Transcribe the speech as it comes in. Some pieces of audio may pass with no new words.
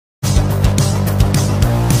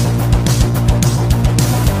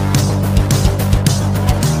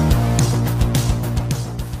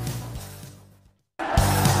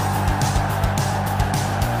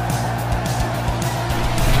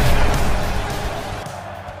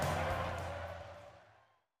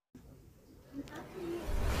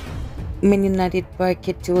Man United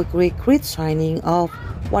backed to a great signing of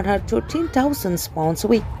 £113,000 a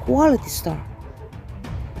week quality star.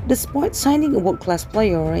 Despite signing a world-class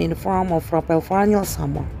player in the form of Raphael Varane last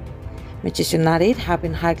summer, Manchester United have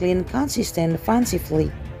been highly inconsistent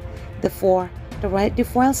defensively. Therefore, the Red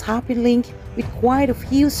Devils have been linked with quite a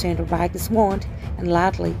few centre-backs this month, and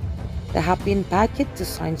lately, they have been backed to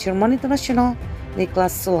sign German international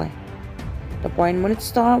Niklas Sule. The Bayern Munich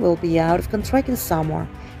star will be out of contract in summer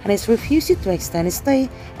and is refusing to extend his stay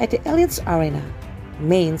at the Allianz Arena,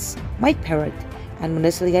 means Mike Parrot and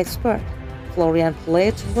Bundesliga expert Florian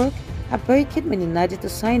Plettenberg have backed Man United to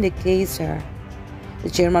sign the Kaiser. The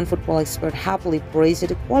German football expert happily praised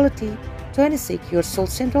the quality 26-year-old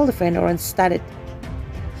central defender and stated,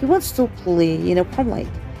 "He wants to play in a Premier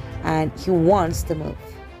League and he wants to move.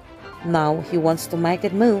 Now he wants to make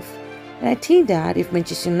that move, and I think that if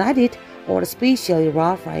Manchester United, or especially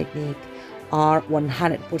Ralf Rangnick, are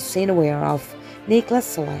 100% aware of Niklas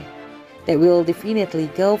Sule, they will definitely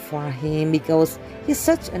go for him because he's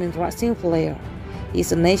such an interesting player.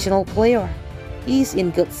 He's a national player. He's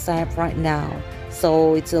in good shape right now,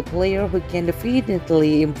 so it's a player who can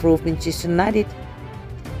definitely improve Manchester United."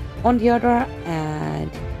 On the other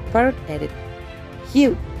hand, Parrot added,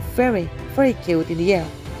 "Cute, very cute in the air,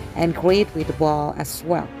 and great with the ball as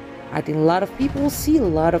well. I think a lot of people see a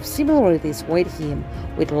lot of similarities with him,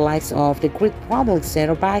 with the likes of the great Premier League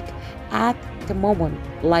centre-back at the moment,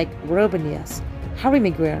 like Ruben Dias, Harry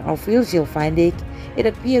Maguire or Virgil van Dijk.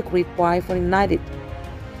 It'd be a great buy for United."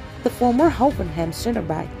 The former Hoffenheim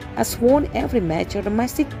centre-back has won every match of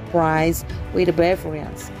domestic prize with the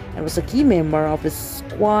Bavarians and was a key member of the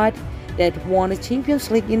squad that won the Champions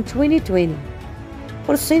League in 2020.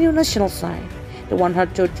 For the senior national side, the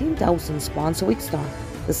 £113,000 a week star,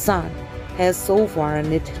 the Sun, has so far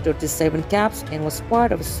earned 37 caps and was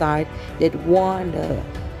part of a side that won the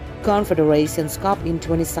Confederations Cup in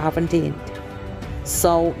 2017.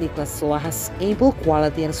 So, Niklas Sule has ample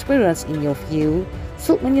quality and experience in your view.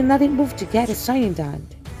 Should Man United move to get a signing done?